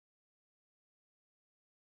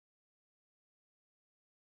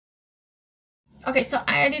Okay, so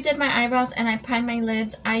I already did my eyebrows and I primed my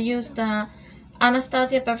lids. I used the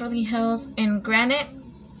Anastasia Beverly Hills in Granite,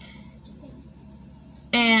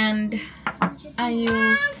 and I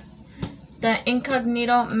used the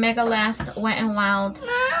Incognito Mega Last Wet n Wild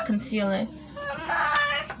concealer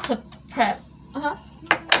to prep.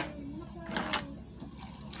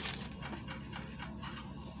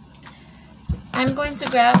 I'm going to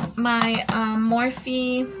grab my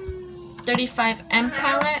Morphe 35M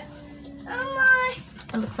palette.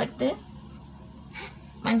 It looks like this.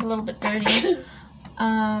 Mine's a little bit dirty.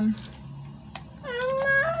 I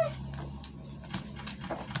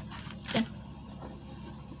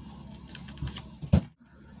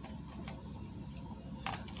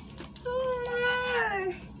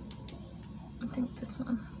think this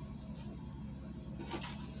one.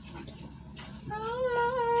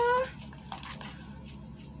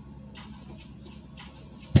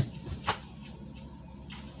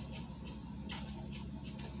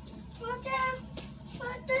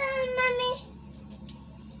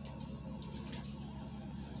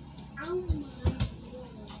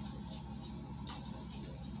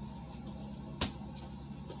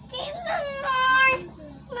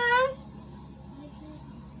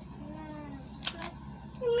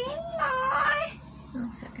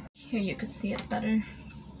 Second. Here you can see it better.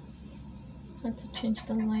 I have to change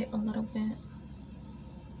the light a little bit.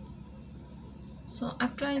 So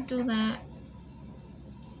after I do that,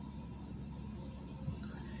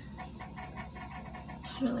 I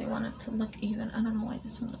really want it to look even. I don't know why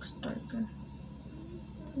this one looks darker.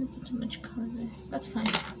 I put too much color there. That's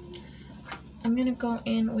fine. I'm gonna go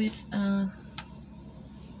in with a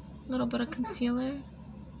little bit of concealer.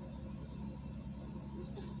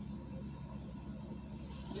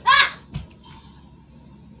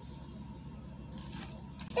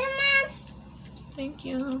 Thank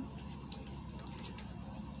you.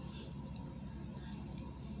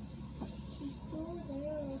 She's still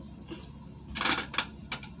there.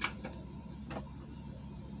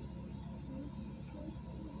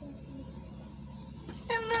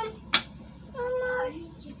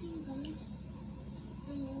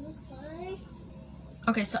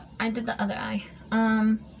 Okay, so I did the other eye.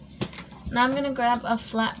 Now I'm gonna grab a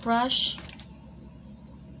flat brush.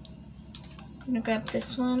 I'm gonna grab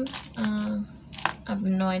this one. I have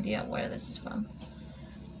no idea where this is from,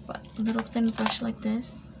 but a little thin brush like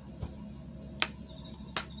this.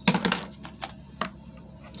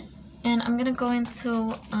 And I'm gonna go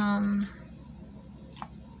into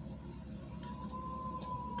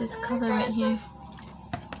this color right here.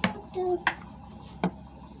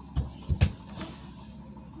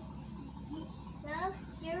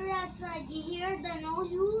 You're outside. You hear the no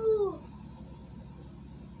you.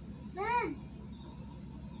 Ben.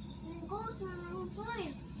 Ben go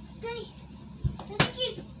outside. Hey.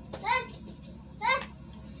 Nikki. Ben. Ben.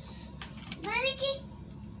 Ben, Nikki.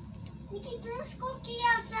 Nikki, let's go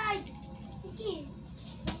outside. Nikki.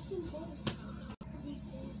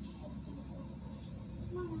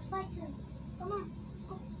 Come on, let's fight them. Come on, let's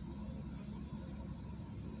go.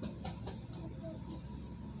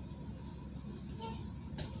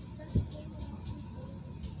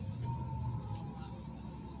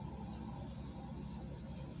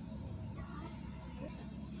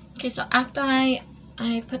 Okay, so after I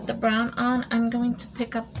put the brown on, I'm going to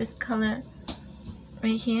pick up this color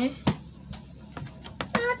right here.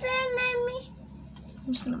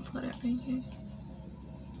 I'm just gonna put it right here.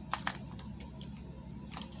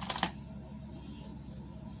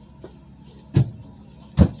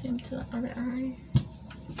 Same to the other eye.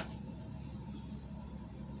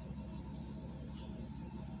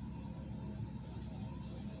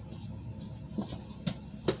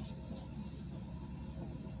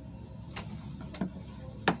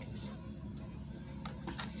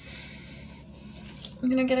 I'm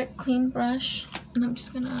gonna get a clean brush and I'm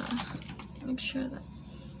just gonna make sure that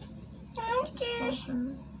it's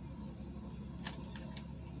open.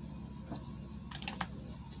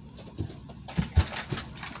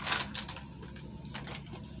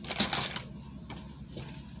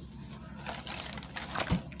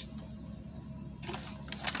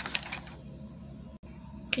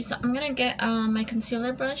 Okay, so I'm gonna get my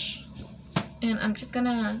concealer brush and I'm just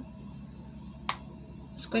gonna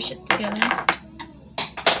squish it together.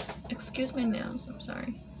 Excuse my nails, I'm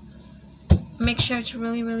sorry. Make sure it's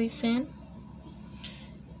really, really thin.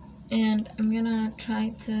 And I'm gonna try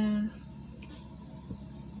to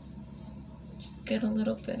just get a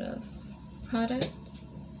little bit of product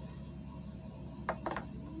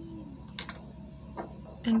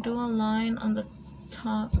and do a line on the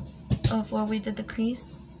top of where we did the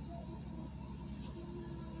crease.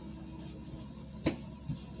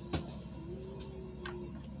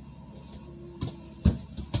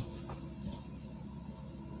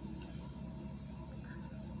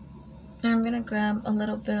 I'm gonna grab a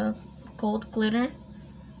little bit of gold glitter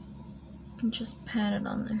and just pat it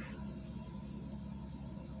on there.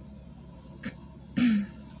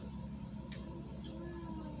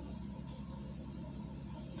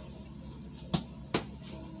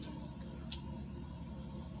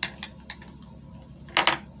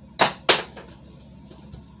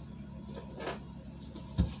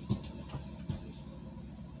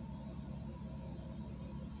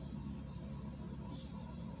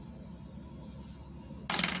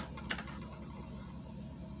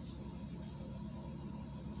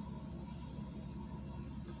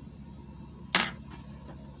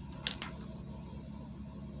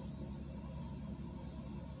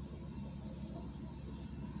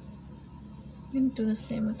 I'm going to do the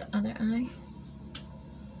same with the other eye.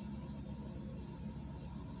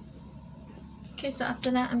 Okay, so after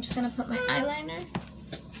that, I'm just going to put my eyeliner.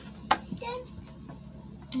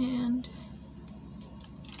 And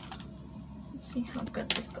let's see how good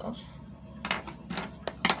this goes.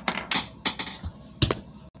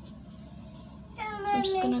 So I'm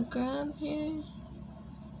just going to grab here.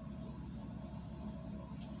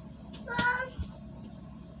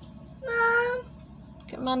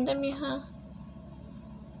 ¿Qué mande, mija?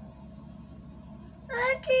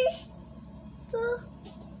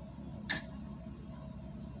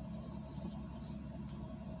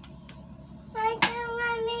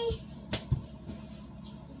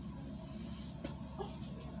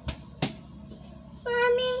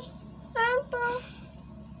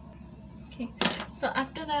 Okay, so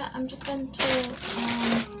after that, I'm just going to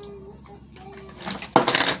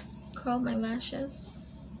curl my lashes.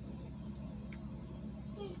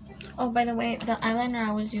 Oh, by the way, the eyeliner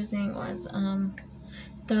I was using was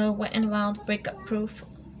the Wet n Wild Breakup Proof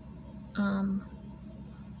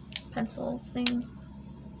pencil thing.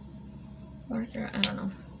 Marker, I don't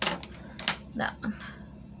know. That one.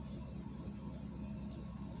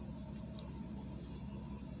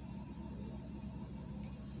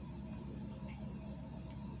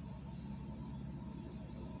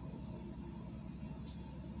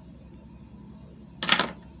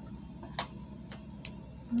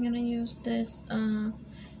 I'm gonna use this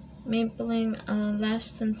Maybelline Lash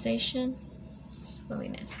Sensation. It's really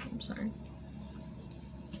nasty, I'm sorry.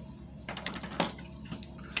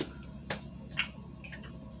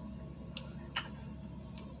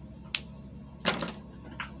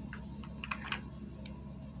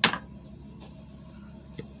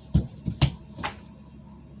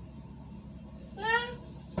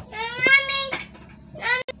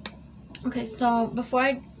 Okay, so before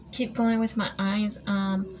I keep going with my eyes,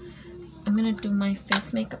 I'm gonna do my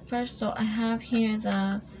face makeup first. So I have here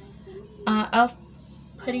the e.l.f.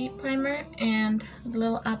 Putty Primer and the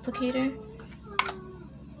little applicator.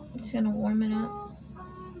 It's gonna warm it up.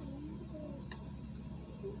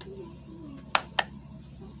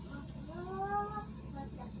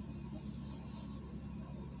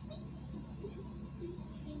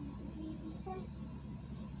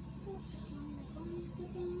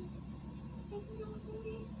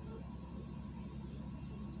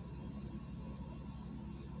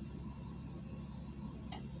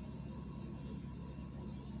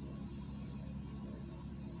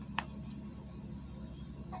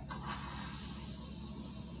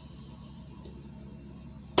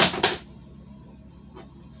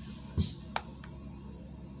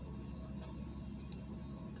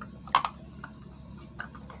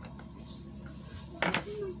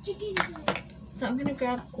 So I'm gonna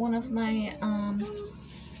grab one of my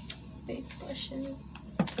face brushes,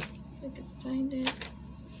 if I can find it.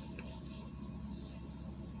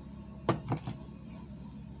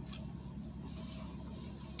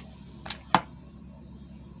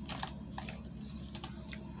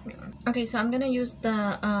 Okay, so I'm gonna use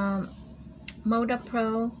the Moda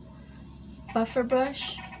Pro buffer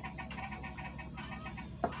brush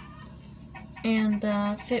and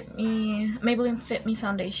the Maybelline Fit Me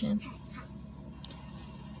foundation.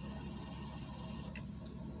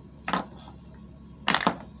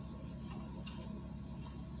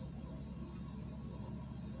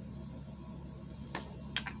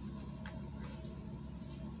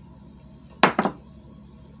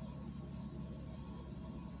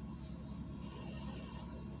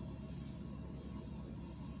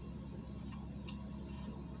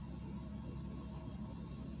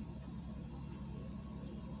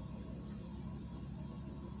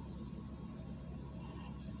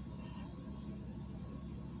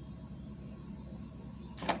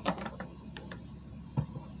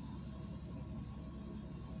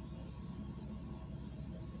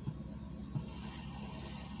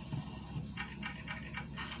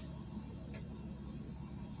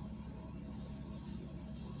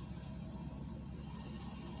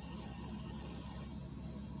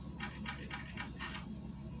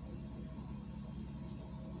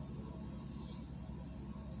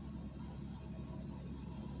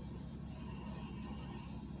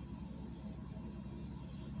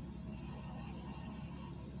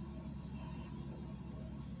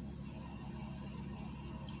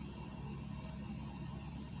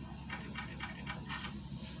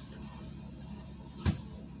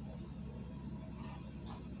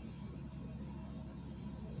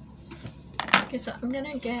 Okay, so I'm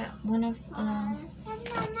gonna get one of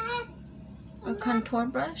a contour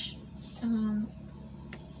brush.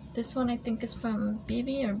 This one I think is from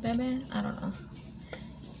BB or Bebe, I don't know.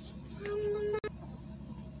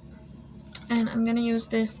 And I'm gonna use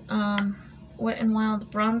this Wet n Wild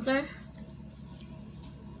bronzer,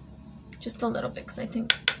 just a little bit because I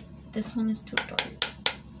think this one is too dark.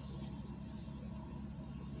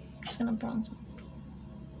 I'm just gonna bronze my skin.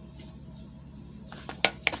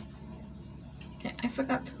 Okay, I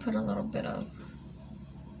forgot to put a little bit of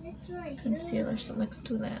concealer, so let's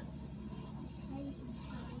do that.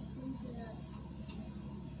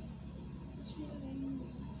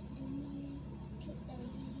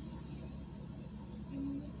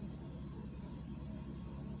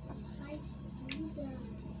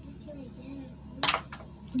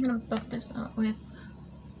 I'm gonna buff this out with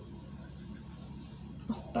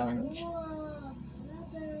a sponge.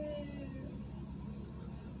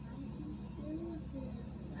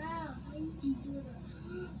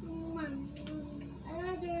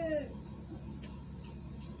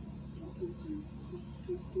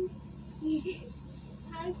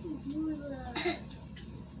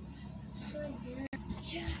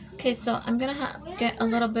 Okay, so I'm gonna get a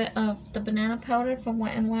little bit of the banana powder from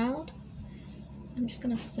Wet n Wild. I'm just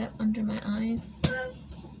gonna set under my eyes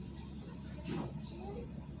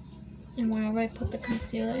and wherever I put the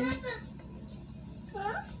concealer.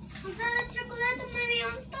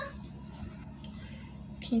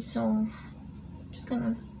 Okay, so I'm just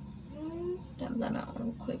gonna dab that out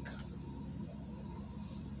real quick.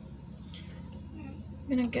 I'm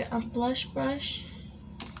gonna get a blush brush.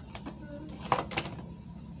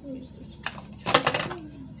 I'll use this one.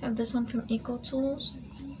 I have this one from Eco Tools.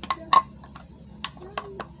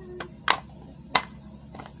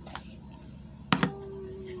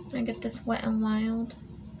 I get this Wet n Wild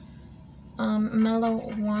mellow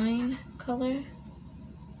wine color.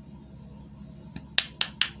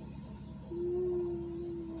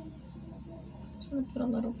 Just gonna put a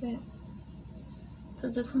little bit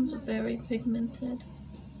because this one's very pigmented.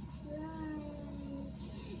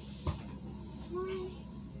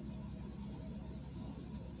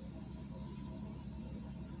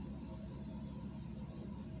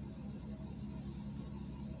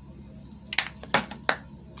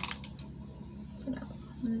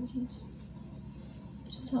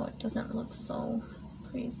 So it doesn't look so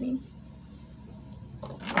crazy.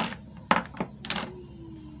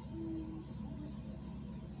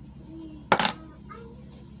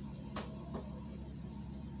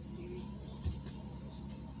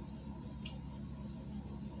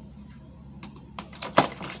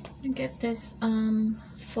 I get this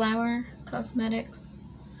Flower Cosmetics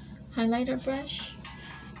highlighter brush.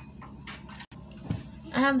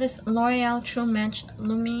 I have this L'Oreal True Match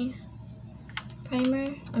Lumi primer.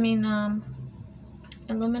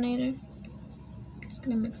 Illuminator. Just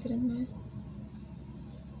gonna mix it in there.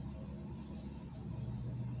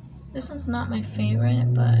 This one's not my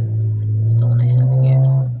favorite, but it's the one I have here.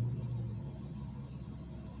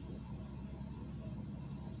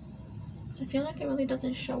 So I feel like it really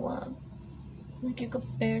doesn't show up. Like you could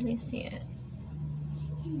barely see it.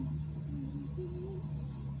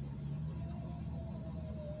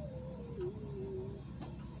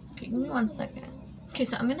 Okay, give me 1 second. Okay,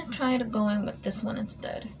 so I'm gonna try to go in with this one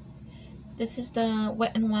instead. This is the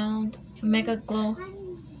Wet n Wild Mega Glow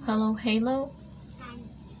Hello Halo.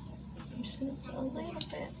 I'm just gonna put a little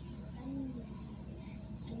bit.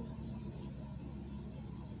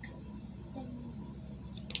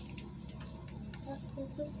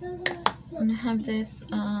 I'm gonna have this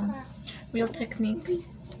Real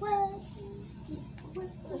Techniques.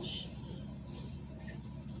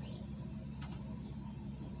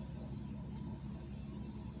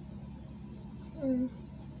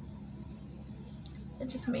 It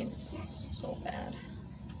just made it so bad.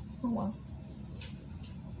 Oh well.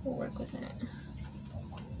 We'll work with it.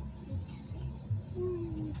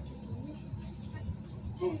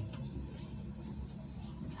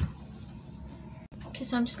 Okay,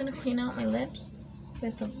 so I'm just gonna clean out my lips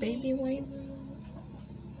with a baby wipe.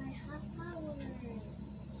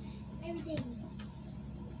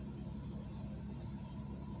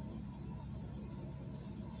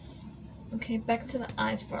 Okay, back to the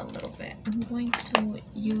eyes for a little bit. I'm going to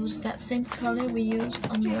use that same color we used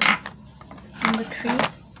on the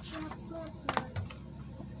crease.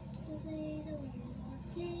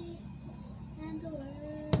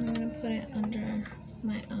 I'm gonna put it under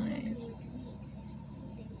my eyes.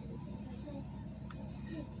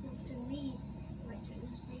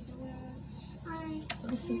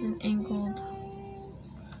 This is an angled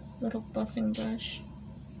little buffing brush.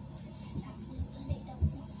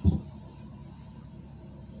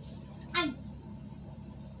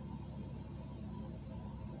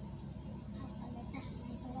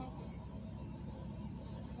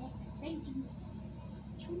 making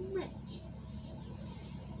too much.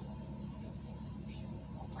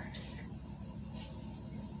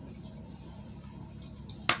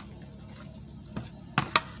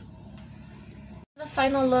 The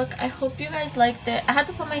final look. I hope you guys liked it. I had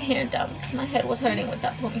to put my hair down because my head was hurting with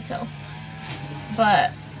that ponytail.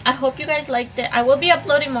 But I hope you guys liked it. I will be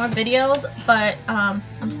uploading more videos, but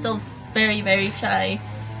I'm still very, very shy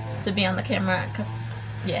to be on the camera because,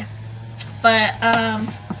 yeah. But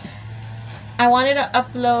I wanted to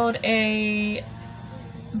upload a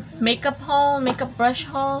makeup haul, makeup brush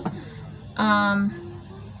haul,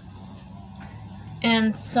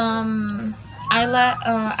 and some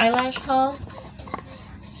eyelash haul,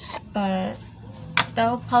 but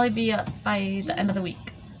that'll probably be up by the end of the week.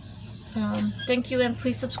 Thank you, and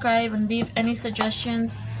please subscribe and leave any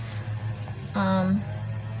suggestions.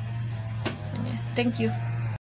 Thank you.